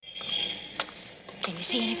you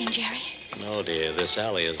see anything, Jerry? No, dear. This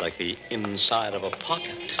alley is like the inside of a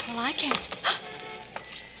pocket. Well, I can't.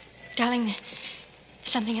 Darling,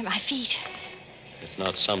 something at my feet. It's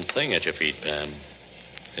not something at your feet, Pam.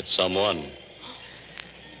 It's someone.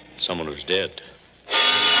 Someone who's dead.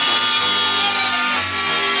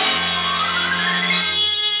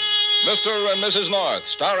 Mr. and Mrs. North,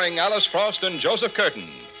 starring Alice Frost and Joseph Curtin.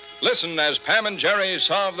 Listen as Pam and Jerry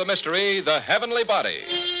solve the mystery, The Heavenly Body.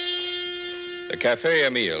 The Café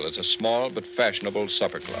Emile is a small but fashionable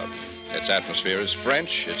supper club. Its atmosphere is French,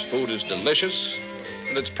 its food is delicious,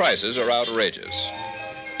 and its prices are outrageous.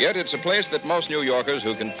 Yet it's a place that most New Yorkers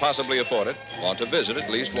who can possibly afford it want to visit at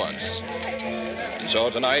least once. And so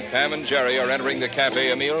tonight, Pam and Jerry are entering the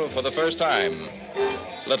Café Emile for the first time,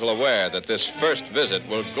 little aware that this first visit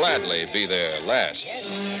will gladly be their last.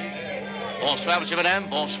 Bonsoir, monsieur, madame.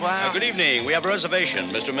 Bonsoir. Good evening. We have a reservation.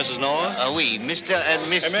 Mr. and Mrs. North? Oui, Mr. and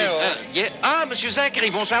Mrs. Emile. Yeah. Monsieur Zachary.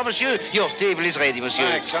 Bonsoir, monsieur. Your table is ready, monsieur.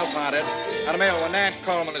 Thanks, I'll find it. And Emile, when Aunt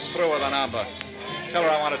Coleman is through with the number, tell her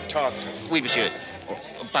I want to talk to her. Oui, monsieur.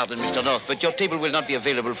 Oh, pardon, Mr. North, but your table will not be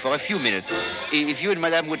available for a few minutes. If you and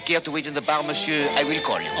madame would care to wait in the bar, monsieur, I will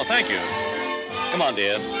call you. Oh, thank you. Come on,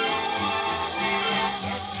 dear.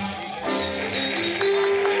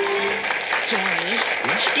 Jerry,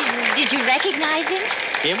 did you recognize him?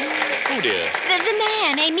 Him? Who, dear? The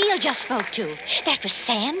man Emile just spoke to. That was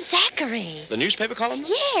Sam Zachary. The newspaper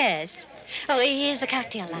columnist? Yes. Oh, here's the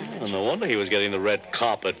cocktail lounge. Oh, no wonder he was getting the red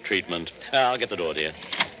carpet treatment. I'll get the door, dear.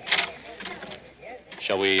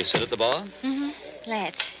 Shall we sit at the bar? Mm-hmm.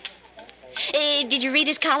 Let's. Did you read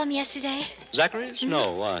his column yesterday? Zachary's? Mm-hmm.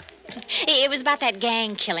 No, why? It was about that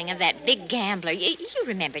gang killing of that big gambler. You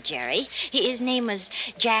remember, Jerry. His name was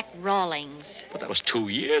Jack Rawlings. But that was 2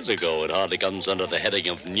 years ago. It hardly comes under the heading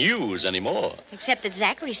of news anymore. Except that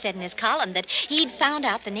Zachary said in his column that he'd found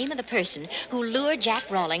out the name of the person who lured Jack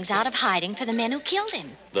Rawlings out of hiding for the men who killed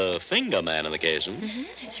him. The finger man in the case, hmm? Mm-hmm,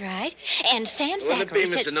 that's right. And Sam Will it Zachary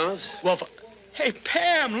be, said... Mr. North? Well, hey,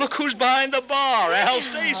 Pam, look who's behind the bar. Al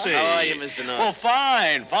Stacy. How are you, Mr. North? Oh,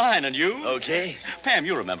 fine. And you? Okay. Pam,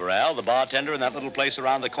 you remember Al, the bartender in that little place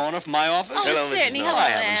around the corner from my office? Oh, Hello, Mrs. certainly. North. Hello, I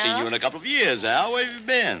haven't Al. seen you in a couple of years, Al. Where have you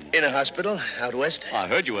been? In a hospital out west. I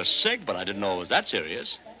heard you were sick, but I didn't know it was that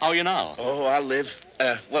serious. How are you now? Oh, I'll live.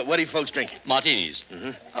 What are you folks drinking? Martinis.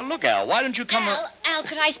 Mm-hmm. Look, Al, why don't you come... Al,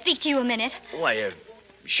 could I speak to you a minute? Why,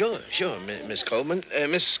 sure, Miss Coleman.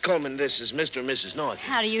 Miss Coleman, this is Mr. and Mrs. North.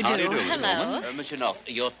 How do you do? How do you do, Miss Hello. Coleman? Monsieur North,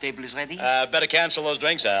 your table is ready? Better cancel those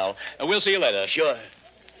drinks, Al. We'll see you later. Sure.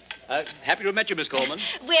 Happy to have met you, Miss Coleman.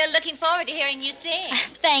 We're looking forward to hearing you sing.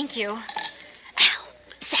 Thank you. Al,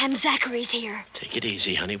 Sam Zachary's here. Take it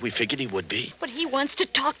easy, honey. We figured he would be. But he wants to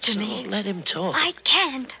talk to me. Let him talk. I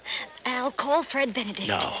can't. Al, call Fred Benedict.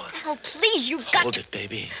 No. Al, please, you've got Hold to... it,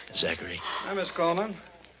 baby. Zachary. Hi, Miss Coleman.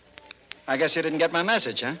 I guess you didn't get my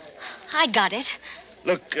message, huh? I got it.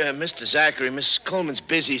 Look, Mr. Zachary, Miss Coleman's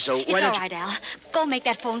busy, so It's why all don't right, Al. Go make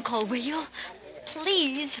that phone call, will you?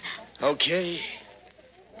 Please. you... Okay.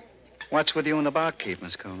 What's with you and the barkeep,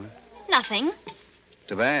 Miss Coleman? Nothing.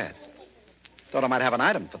 Too bad. Thought I might have an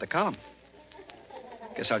item for the column.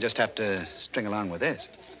 Guess I'll just have to string along with this.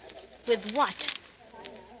 With what?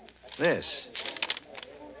 This.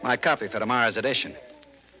 My copy for tomorrow's edition.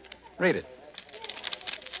 Read it.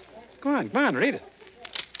 Go on, read it.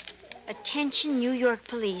 Attention, New York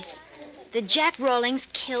police. The Jack Rawlings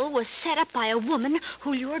kill was set up by a woman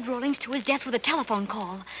who lured Rawlings to his death with a telephone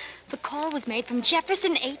call. The call was made from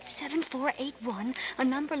Jefferson 87481, a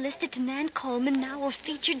number listed to Nan Coleman, now a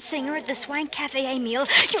featured singer at the Swank Cafe Emile.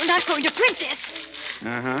 You're not going to print this.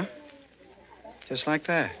 Uh-huh. Just like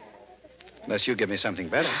that. Unless you give me something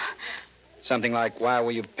better. Something like why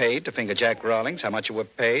were you paid to finger Jack Rawlings, how much you were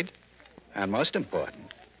paid, and most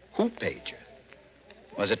important, who paid you?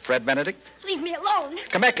 Was it Fred Benedict? Leave me alone.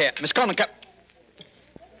 Come back here. Miss Coleman, come.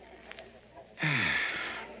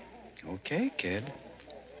 Okay, kid.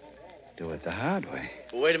 Do it the hard way.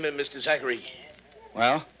 Wait a minute, Mr. Zachary.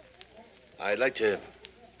 Well? I'd like to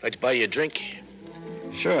buy you a drink.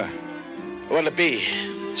 Sure. What'll it be?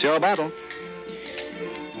 It's your bottle.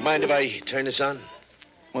 Mind if I turn this on?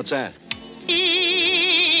 What's that?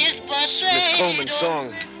 It's Miss Coleman's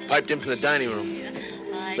song, piped in from the dining room.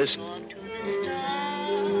 Listen.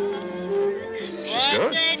 She's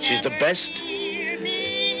good. She's the best.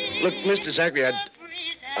 Look, Mr. Zachary,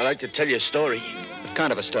 I'd like to tell you a story. What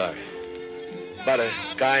kind of a story? About a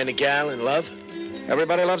guy and a gal in love.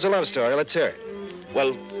 Everybody loves a love story. Let's hear it.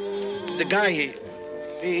 Well, the guy,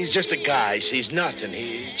 he's just a guy. Sees nothing.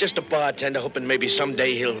 He's just a bartender, hoping maybe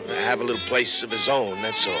someday he'll have a little place of his own,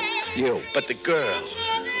 that's all. You. But the girl,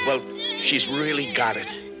 well, she's really got it.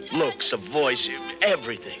 Looks, a voice,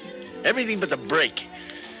 everything. Everything but the break.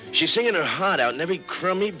 She's singing her heart out in every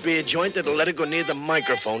crummy beer joint that'll let her go near the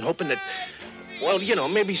microphone, hoping that, well,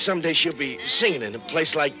 maybe someday she'll be singing in a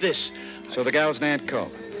place like this. So the gal's Nan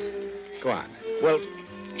Coleman. Go on. Well,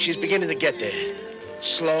 she's beginning to get there.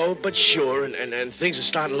 Slow but sure, and things are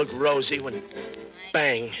starting to look rosy when,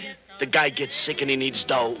 bang, the guy gets sick and he needs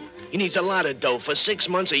dough. He needs a lot of dough for 6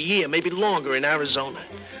 months, a year, maybe longer in Arizona.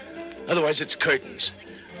 Otherwise, it's curtains.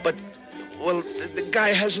 But, well, the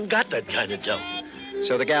guy hasn't got that kind of dough.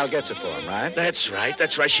 So the gal gets it for him, right? That's right.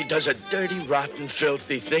 She does a dirty, rotten,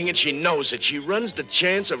 filthy thing, and she knows it. She runs the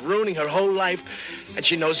chance of ruining her whole life, and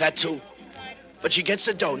she knows that, too. But she gets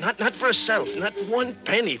the dough, not for herself, not 1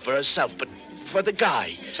 penny for herself, but for the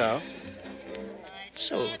guy. So,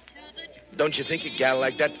 don't you think a gal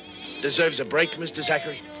like that deserves a break, Mr.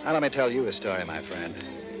 Zachary? now let me tell you a story, my friend.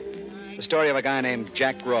 The story of a guy named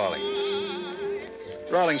Jack Rawlings.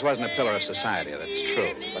 Rawlings wasn't a pillar of society, that's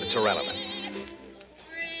true, but it's irrelevant.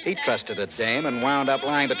 He trusted a dame and wound up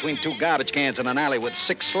lying between 2 garbage cans in an alley with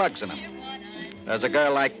 6 slugs in them. Does a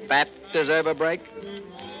girl like that deserve a break?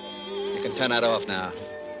 You can turn that off now.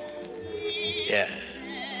 Yeah.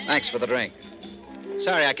 Thanks for the drink.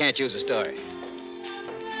 Sorry I can't use the story.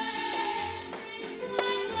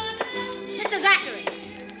 Mr. Zachary!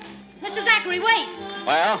 Mr. Zachary, wait!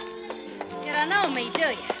 Well? You don't know me, do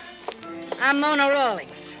you? I'm Mona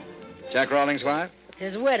Rawlings, Jack Rawlings' wife?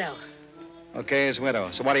 his widow. Okay, his widow.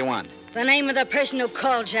 So what do you want? The name of the person who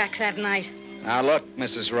called Jack that night. Now, look,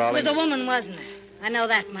 Mrs. It Rawlings. was a woman, wasn't it? I know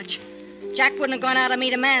that much. Jack wouldn't have gone out to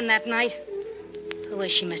meet a man that night. Who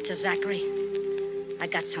is she, Mr. Zachary? I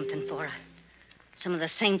got something for her. Some of the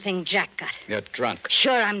same thing Jack got. You're drunk.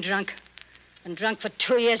 Sure, I'm drunk. Been drunk for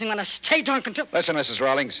 2 years and going to stay drunk until... Listen, Mrs.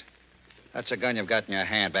 Rawlings. That's a gun you've got in your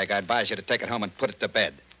handbag. I advise you to take it home and put it to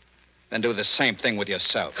bed. Then do the same thing with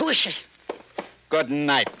yourself. Who is she? Good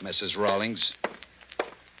night, Mrs. Rawlings.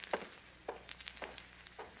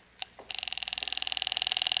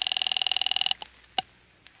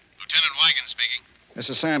 Lieutenant Wigan speaking. This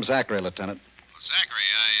is Sam Zachary, Lieutenant. Well, Zachary,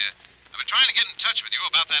 I've been trying to get in touch with you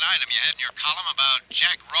about that item you had in your column about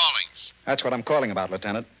Jack Rawlings. That's what I'm calling about,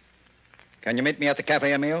 Lieutenant. Can you meet me at the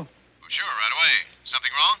Cafe Emile? Oh, sure, right away.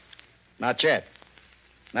 Something wrong? Not yet.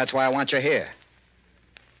 That's why I want you here.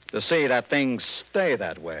 To see that things stay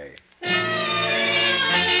that way.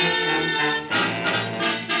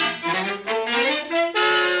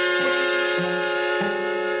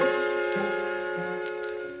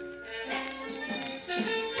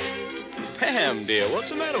 Pam, dear, what's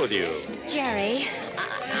the matter with you? Jerry,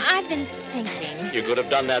 I've been thinking. You could have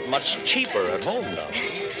done that much cheaper at home,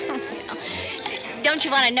 darling. Don't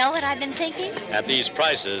you want to know what I've been thinking? At these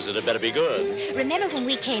prices, it had better be good. Remember when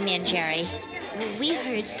we came in, Jerry? We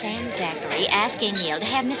heard Sam Zachary ask Emil to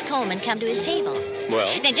have Miss Coleman come to his table.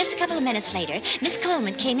 Well? Then just a couple of minutes later, Miss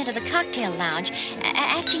Coleman came into the cocktail lounge,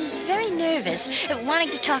 acting very nervous,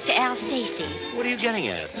 wanting to talk to Al Stacy. What are you getting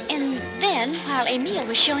at? And then, while Emil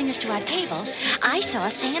was showing us to our table, I saw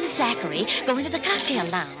Sam Zachary go into the cocktail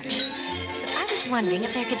lounge. So I was wondering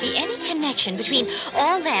if there could be any connection between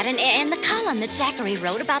all that and the column that Zachary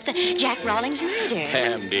wrote about the Jack Rawlings murder.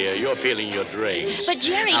 Pam, dear, you're feeling your dreams. But,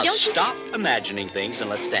 Jerry, now, don't you... stop imagining things and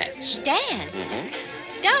let's dance. Dance?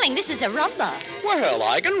 Mm-hmm. Darling, this is a rumba. Well,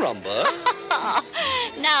 I can rumba.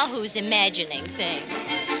 Now who's imagining things?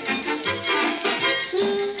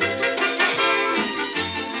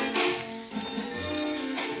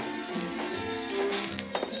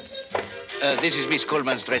 This is Miss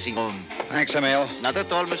Coleman's dressing room. Thanks, Emile. Not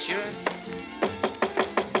at all, monsieur.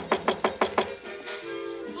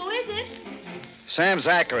 Who is it? Sam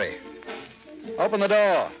Zachary. Open the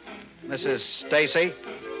door. Mrs. Stacy.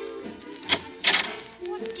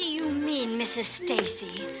 What do you mean, Mrs.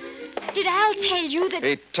 Stacy? Did Al tell you that...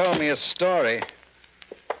 He told me a story.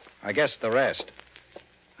 I guess the rest.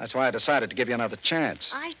 That's why I decided to give you another chance.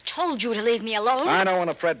 I told you to leave me alone. I know one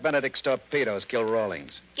of Fred Benedict's torpedoes killed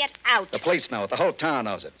Rawlings. Get out. The police know it. The whole town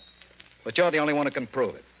knows it. But you're the only one who can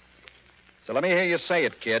prove it. So let me hear you say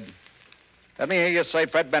it, kid. Let me hear you say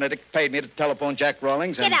Fred Benedict paid me to telephone Jack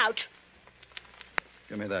Rawlings and... Get out.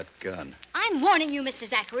 Give me that gun. I'm warning you, Mr.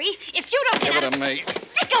 Zachary. If you don't Give get it out... to me.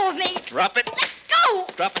 Let go of me. Drop it. Let go.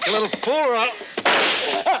 Drop it, you little fool. Or I'll...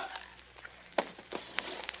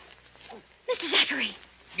 Mr. Zachary.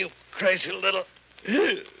 You crazy little...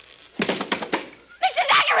 Mr.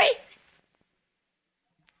 Zachary!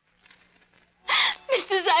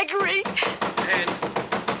 Mr. Zachary!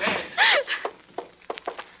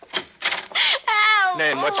 Al!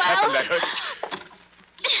 Nan, what's Oh, happened? Al. I heard...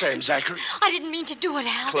 Sam Zachary. I didn't mean to do it,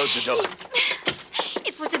 Al. Close the door.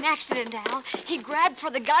 It was an accident, Al. He grabbed for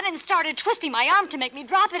the gun and started twisting my arm to make me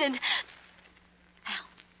drop it, and...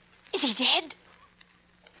 Al, is he dead?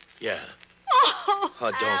 Yeah. Oh,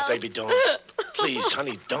 Oh, don't, Al. baby, don't. Please,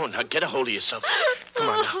 honey, don't. Now, get a hold of yourself. Come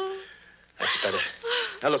on now. That's better.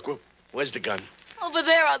 Now, look, where's the gun? Over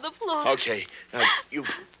there on the floor. Okay. Now, you've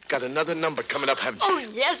got another number coming up, haven't you? Oh,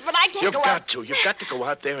 yes, but I can't You've go got out. to. You've got to go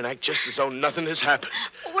out there and act just as though nothing has happened.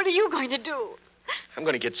 What are you going to do? I'm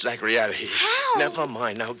going to get Zachary out of here. How? Never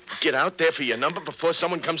mind. Now, get out there for your number before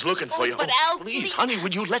someone comes looking for you. But Oh, Al, please, please. honey,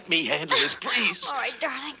 would you let me handle this, please? All right,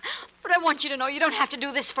 darling. But I want you to know you don't have to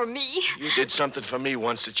do this for me. You did something for me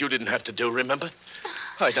once that you didn't have to do, remember?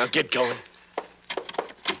 All right, now get going.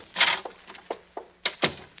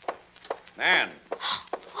 Nan,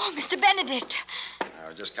 Oh, Mr. Benedict. I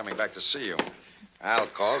was just coming back to see you. Al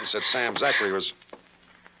called and said Sam Zachary was...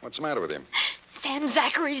 What's the matter with him? Sam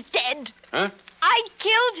Zachary's dead. Huh? I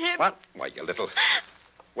killed him. What? Why, you little...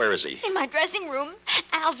 Where is he? In my dressing room.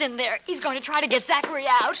 Al's in there. He's going to try to get Zachary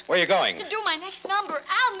out. Where are you going? To do my next number.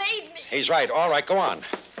 Al made me. He's right. All right, go on.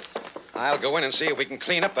 I'll go in and see if we can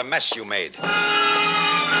clean up the mess you made.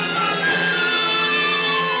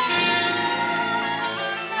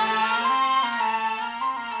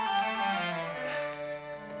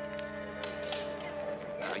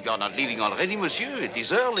 You're not leaving already, monsieur. It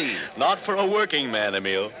is early. Not for a working man,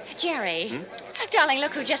 Emile. Jerry. Darling,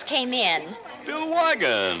 look who just came in. Bill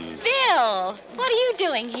Wagon. Bill, what are you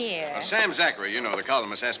doing here? Sam Zachary, you know, the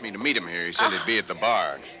columnist asked me to meet him here. He said he'd be at the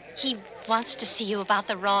bar. He wants to see you about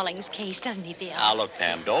the Rawlings case, doesn't he, Bill? Now, look,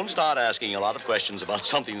 Pam, don't start asking a lot of questions about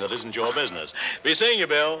something that isn't your business. Be seeing you,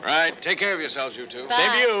 Bill. Right. Take care of yourselves, you two. Bye.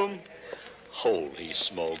 Same to you. Holy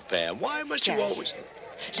smoke, Pam. Why must you Jerry. always...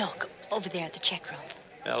 Look, over there at the check room.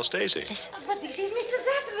 Al Stacy. But this is Mr.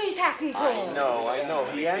 Zachary's hat and coat. I know.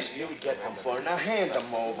 He asked you to get them for him. Now, hand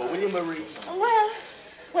them over, will you, Marie?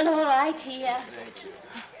 Well, all right, here. Thank you.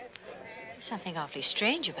 Something awfully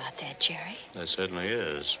strange about that, Jerry. There certainly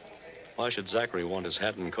is. Why should Zachary want his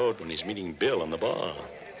hat and coat when he's meeting Bill in the bar?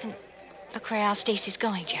 Look where Al Stacy's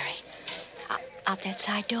going, Jerry. Out that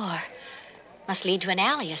side door. Must lead to an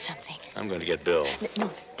alley or something. I'm going to get Bill.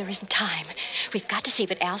 No, there isn't time. We've got to see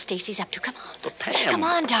what Al Stacy's up to. Come on. But, Pam... Come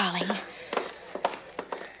on, darling.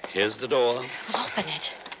 Here's the door. We'll open it.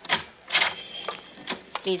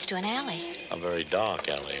 Leads to an alley. A very dark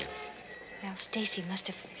alley. Al Stacy must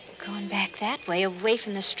have gone back that way, away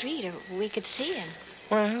from the street, or we could see him.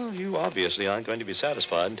 Well, you obviously aren't going to be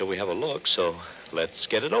satisfied until we have a look, so let's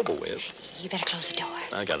get it over with. You better close the door.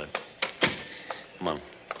 I got it. Come on.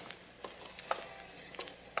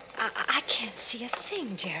 I can't see a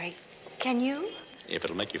thing, Jerry. Can you? If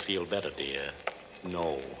it'll make you feel better, dear.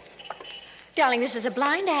 No. Darling, this is a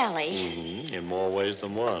blind alley. Mm-hmm. In more ways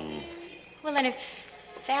than one. Well, then if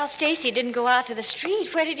Al Stacy didn't go out to the street,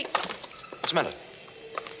 where did he... What's the matter?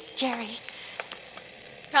 Jerry.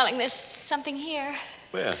 Darling, there's something here.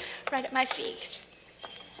 Where? Right at my feet.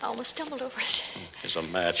 I almost stumbled over it. Here's a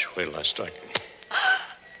match. Wait till I strike.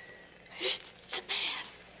 It's a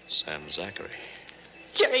man. Sam Zachary.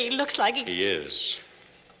 Jerry, he looks like he... He is.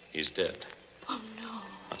 He's dead. Oh, no.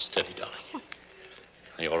 Now, steady, darling.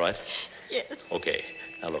 Are you all right? Yes. Okay.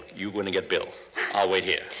 Now, look, you go in and get Bill. I'll wait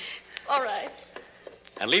here. All right.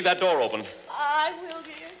 And leave that door open. I will,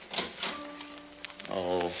 dear.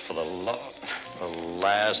 Oh, for the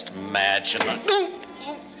last match and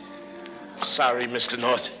the... Sorry, Mr.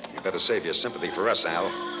 North. You better save your sympathy for us, Al.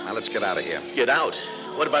 Now, let's get out of here. Get out.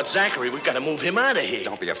 What about Zachary? We've got to move him out of here.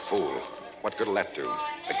 Don't be a fool. What good'll that do?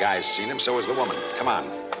 The guy's seen him, so has the woman. Come on.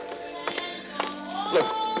 Look,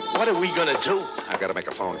 what are we going to do? I've got to make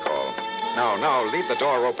a phone call. No, leave the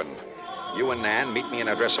door open. You and Nan meet me in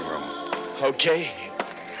our dressing room. Okay.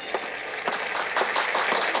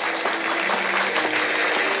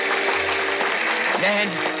 Nan.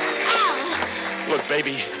 Al! Look,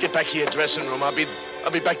 baby, get back to your dressing room. I'll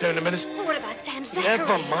be back there in a minute. Well, what about Sam Zachary?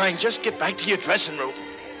 Never mind. Just get back to your dressing room.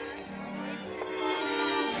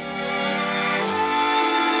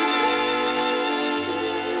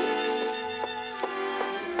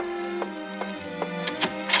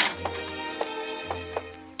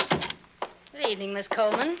 Good evening, Miss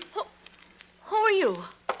Coleman. Who are you?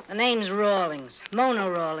 The name's Rawlings. Mona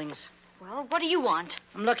Rawlings. Well, what do you want?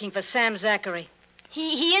 I'm looking for Sam Zachary.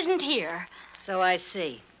 He isn't here. So I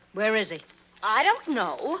see. Where is he? I don't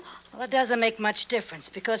know. Well, it doesn't make much difference,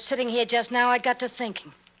 because sitting here just now, I got to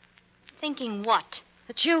thinking. Thinking what?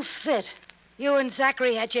 That you fit. You and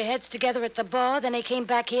Zachary had your heads together at the bar, then he came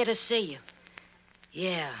back here to see you.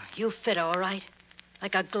 Yeah, you fit all right.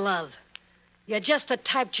 Like a glove. You're just the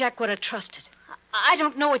type Jack would have trusted. I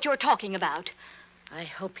don't know what you're talking about. I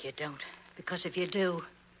hope you don't. Because if you do,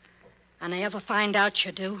 and I ever find out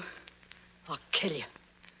you do, I'll kill you.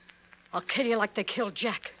 I'll kill you like they killed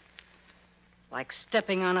Jack. Like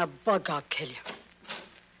stepping on a bug, I'll kill you.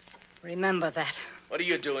 Remember that. What are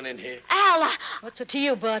you doing in here? Al! What's it to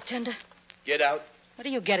you, bartender? Get out. What are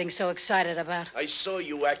you getting so excited about? I saw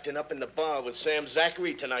you acting up in the bar with Sam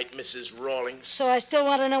Zachary tonight, Mrs. Rawlings. So I still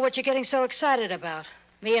want to know what you're getting so excited about.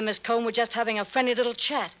 Me and Miss Coleman were just having a friendly little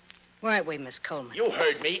chat. Weren't we, Miss Coleman? You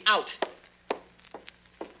heard me. Out.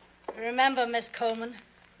 Remember, Miss Coleman,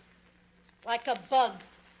 like a bug.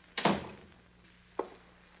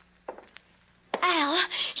 Al,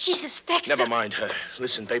 she suspects... Never mind her.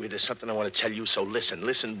 Listen, baby, there's something I want to tell you, so listen.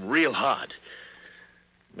 Listen real hard.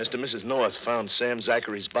 Mr. and Mrs. North found Sam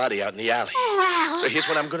Zachary's body out in the alley. Oh, Al. So here's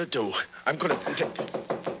what I'm going to do. I'm going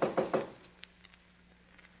to...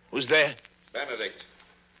 Who's there? Benedict.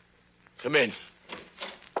 Come in.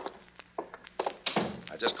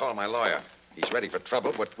 I just called my lawyer. He's ready for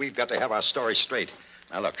trouble, but we've got to have our story straight.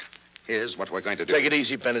 Now, look, here's what we're going to do. Take it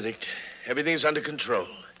easy, Benedict. Everything's under control.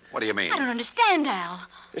 What do you mean? I don't understand, Al.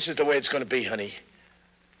 This is the way it's going to be, honey.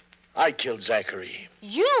 I killed Zachary.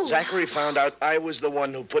 You? Zachary found out I was the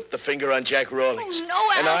one who put the finger on Jack Rawlings. Oh, no,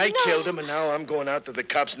 Al, And I no. killed him, and now I'm going out to the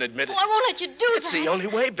cops and admit it. Oh, I won't let you do That's that. the only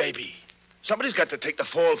way, baby. Somebody's got to take the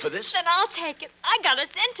fall for this. Then I'll take it. I got us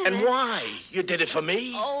into And this. why? You did it for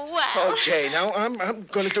me? Oh, well. Okay, now I'm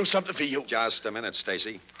going to do something for you. Just a minute,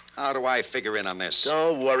 Stacy. How do I figure in on this?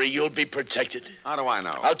 Don't worry, you'll be protected. How do I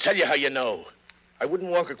know? I'll tell you how you know. I wouldn't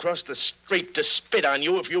walk across the street to spit on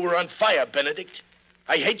you if you were on fire, Benedict.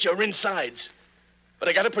 I hate your insides. But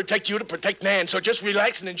I got to protect you to protect Nan, so just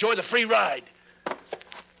relax and enjoy the free ride.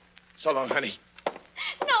 So long, honey.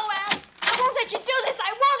 No, Al. I won't let you do this.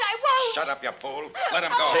 I won't. Shut up, you fool. Let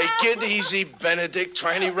him go. Take it easy, Benedict.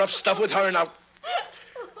 Try any rough stuff with her now.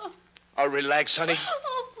 I'll relax, honey.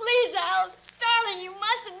 Oh, please, Al. Darling, you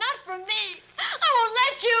mustn't. Not for me. I won't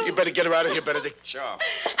let you. You better get her out of here, Benedict. Sure. Al,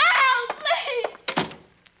 please.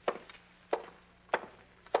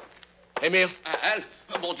 Emil?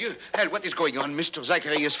 Al, mon Dieu. Al, what is going on? Mr.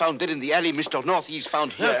 Zachary is found dead in the alley. Mr. North, he's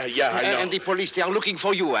found hurt. Yeah, I know. And the police, they are looking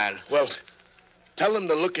for you, Al. Well, tell them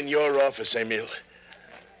to look in your office, Emil.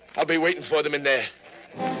 I'll be waiting for them in there.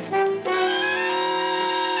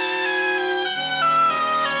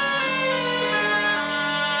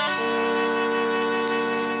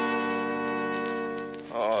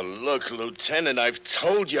 Oh, look, Lieutenant, I've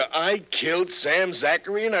told you I killed Sam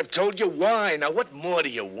Zachary, and I've told you why. Now, what more do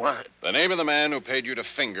you want? The name of the man who paid you to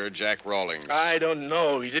finger Jack Rawlings. I don't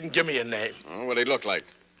know. He didn't give me a name. Oh, what did he look like?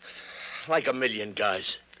 Like a million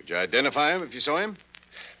guys. Could you identify him if you saw him?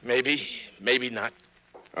 Maybe, maybe not.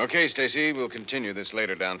 Okay, Stacy, we'll continue this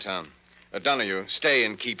later downtown. Donahue, stay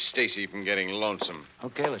and keep Stacy from getting lonesome.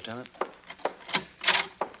 Okay, Lieutenant.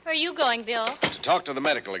 Where are you going, Bill? To talk to the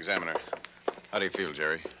medical examiner. How do you feel,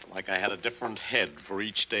 Jerry? Like I had a different head for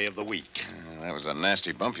each day of the week. That was a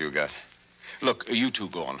nasty bump you got. Look, you two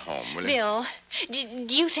go on home, will you? Bill,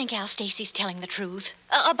 do you think Al Stacy's telling the truth?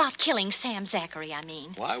 About killing Sam Zachary, I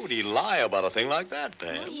mean. Why would he lie about a thing like that,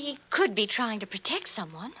 Pam? He could be trying to protect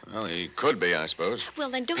someone. Well, he could be, I suppose.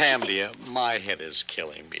 Well, then don't Pam, you dear, my head is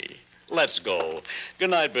killing me. Let's go.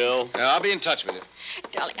 Good night, Bill. I'll be in touch with you.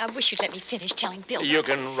 Darling, I wish you'd let me finish telling Bill. You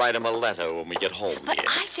can write him a letter when we get home, But dear.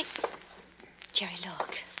 I think... Jerry, look.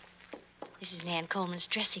 This is Nan Coleman's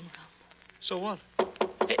dressing room. So what?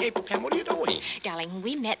 Hey, Pam, what are you doing? Darling, when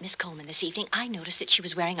we met Miss Coleman this evening, I noticed that she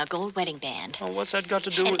was wearing a gold wedding band. Oh, what's that got to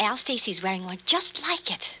do And with... Al Stacy's wearing one just like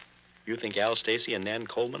it. You think Al Stacy and Nan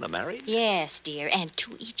Coleman are married? Yes, dear, and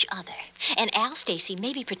to each other. And Al Stacy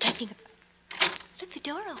may be protecting... Look, the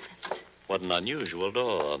door opens. What an unusual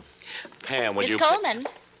door. Pam, would Miss you... Coleman.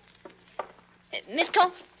 Miss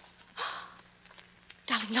Coleman.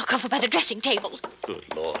 Darling, look over by the dressing table. Good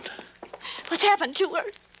Lord. What's happened to her?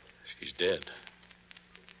 She's dead.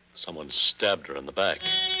 Someone stabbed her in the back.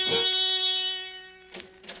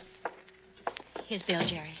 Here's Bill,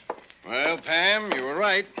 Jerry. Well, Pam, you were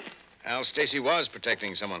right. Al Stacy was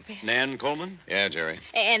protecting someone. Nan Coleman? Yeah, Jerry.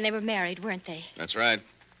 And they were married, weren't they? That's right.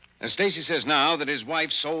 And Stacy says now that his wife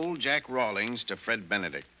sold Jack Rawlings to Fred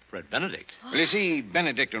Benedict. Fred Benedict? Well, you see,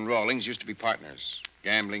 Benedict and Rawlings used to be partners.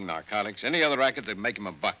 Gambling, narcotics, any other racket that'd make him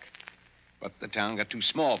a buck. But the town got too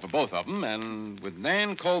small for both of them, and with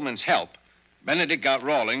Nan Coleman's help, Benedict got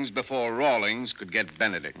Rawlings before Rawlings could get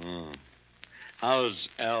Benedict. How's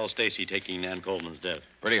Al Stacy taking Nan Coleman's death?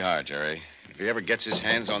 Pretty hard, Jerry. If he ever gets his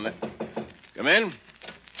hands on that... Come in.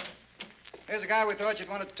 Here's a guy we thought you'd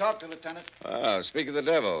want to talk to, Lieutenant. Oh, speak of the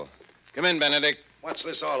devil. Come in, Benedict. What's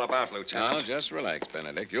this all about, Lieutenant? Now, just relax,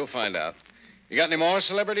 Benedict. You'll find out. You got any more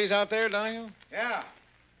celebrities out there, Donahue? Yeah.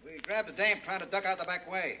 We grabbed the dame trying to duck out the back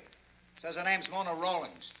way. Says her name's Mona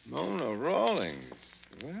Rawlings. Mona Rawlings.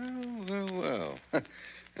 Well.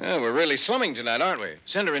 Yeah, we're really slumming tonight, aren't we?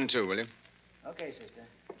 Send her in, too, will you? Okay, sister.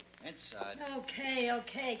 Inside.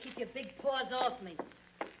 Okay. Keep your big paws off me.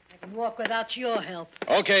 I can walk without your help.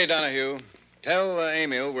 Okay, Donahue. Tell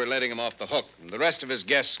Emil we're letting him off the hook, and the rest of his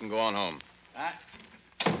guests can go on home.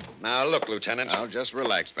 Now, look, Lieutenant. Now, just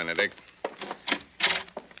relax, Benedict.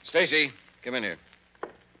 Stacy, come in here.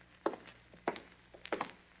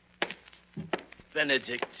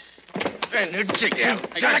 Benedict. Stop it,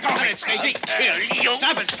 Stacy.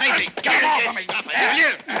 Stop it, Stacy. Get off of me. Stop it, will you?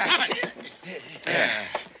 Stop it.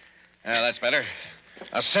 Yeah, that's better.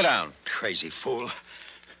 Now, sit down. Crazy fool.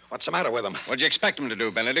 What's the matter with him? What'd you expect him to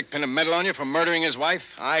do, Benedict? Pin a medal on you for murdering his wife?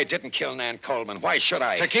 I didn't kill Nan Coleman. Why should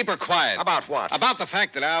I? To keep her quiet. About what? About the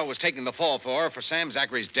fact that Al was taking the fall for her for Sam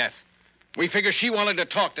Zachary's death. We figure she wanted to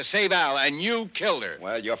talk to save Al, and you killed her.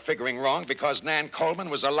 Well, you're figuring wrong because Nan Coleman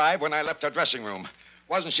was alive when I left her dressing room.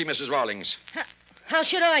 Wasn't she, Mrs. Rawlings? How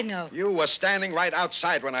should I know? You were standing right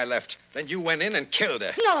outside when I left. Then you went in and killed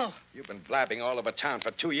her. No. You've been blabbing all over town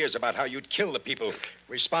for 2 years about how you'd kill the people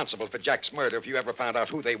responsible for Jack's murder if you ever found out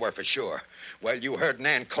who they were for sure. Well, you heard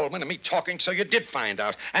Nan Coleman and me talking, so you did find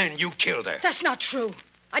out, and you killed her. That's not true.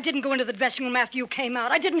 I didn't go into the dressing room after you came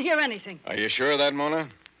out. I didn't hear anything. Are you sure of that, Mona?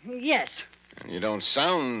 Yes. You don't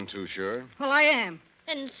sound too sure. Well, I am.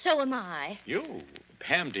 And so am I. You?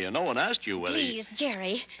 Pam, dear, no one asked you whether Please,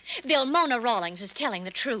 Jerry. Bill, Mona Rawlings is telling the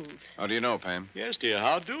truth. How do you know, Pam? Yes, dear,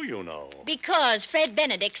 how do you know? Because Fred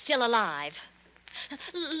Benedict's still alive.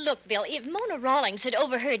 Look, Bill, if Mona Rawlings had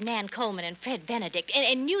overheard Nan Coleman and Fred Benedict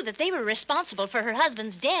and knew that they were responsible for her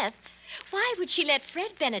husband's death, why would she let Fred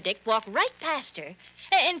Benedict walk right past her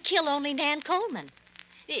and kill only Nan Coleman?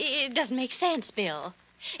 It doesn't make sense, Bill.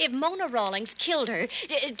 If Mona Rawlings killed her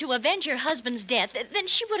to avenge her husband's death, then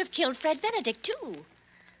she would have killed Fred Benedict, too.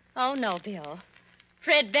 Oh, no, Bill.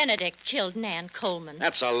 Fred Benedict killed Nan Coleman.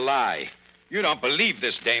 That's a lie. You don't believe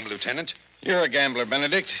this dame, Lieutenant. You're a gambler,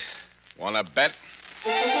 Benedict. Want to bet?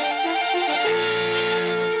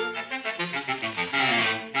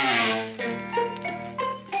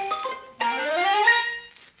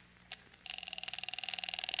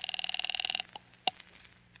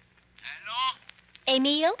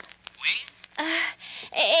 Emil? Oui?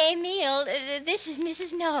 Emil, this is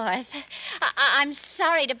Mrs. North. I'm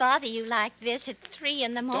sorry to bother you like this at 3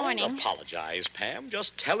 in the morning. Don't apologize, Pam.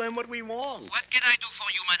 Just tell him what we want. What can I do for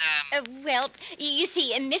you, madame? Well, you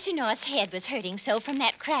see, Mr. North's head was hurting so from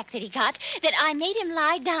that crack that he got that I made him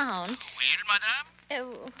lie down. Well,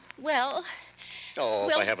 madame? Well... Oh,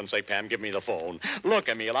 for heaven's sake, Pam, give me the phone. Look,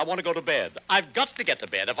 Emil, I want to go to bed. I've got to get to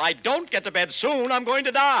bed. If I don't get to bed soon, I'm going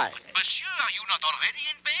to die. But, monsieur, are you not already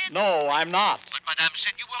in bed? No, I'm not. But madame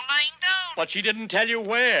said you were lying down. But she didn't tell you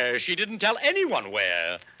where. She didn't tell anyone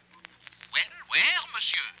where. Well, where,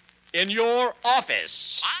 monsieur? In your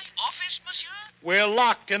office. My office, monsieur? We're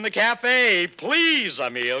locked in the cafe. Please,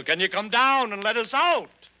 Emil, can you come down and let us out?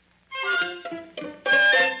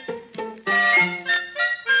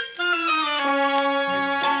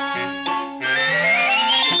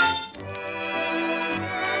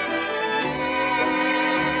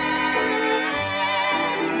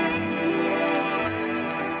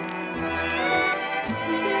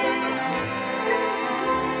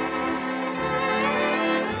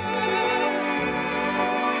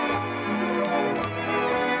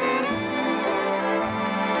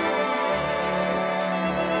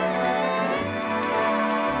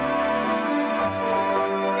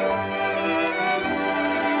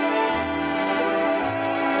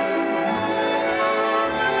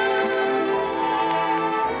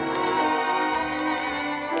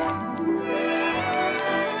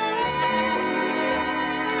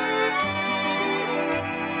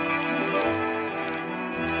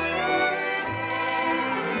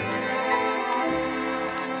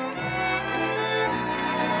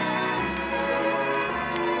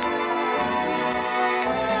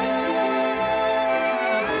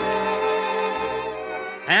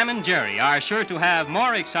 Pam and Jerry are sure to have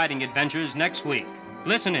more exciting adventures next week.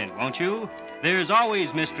 Listen in, won't you? There's always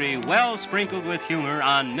mystery well sprinkled with humor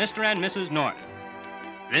on Mr. and Mrs. North.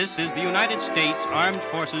 This is the United States Armed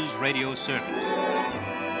Forces Radio Service.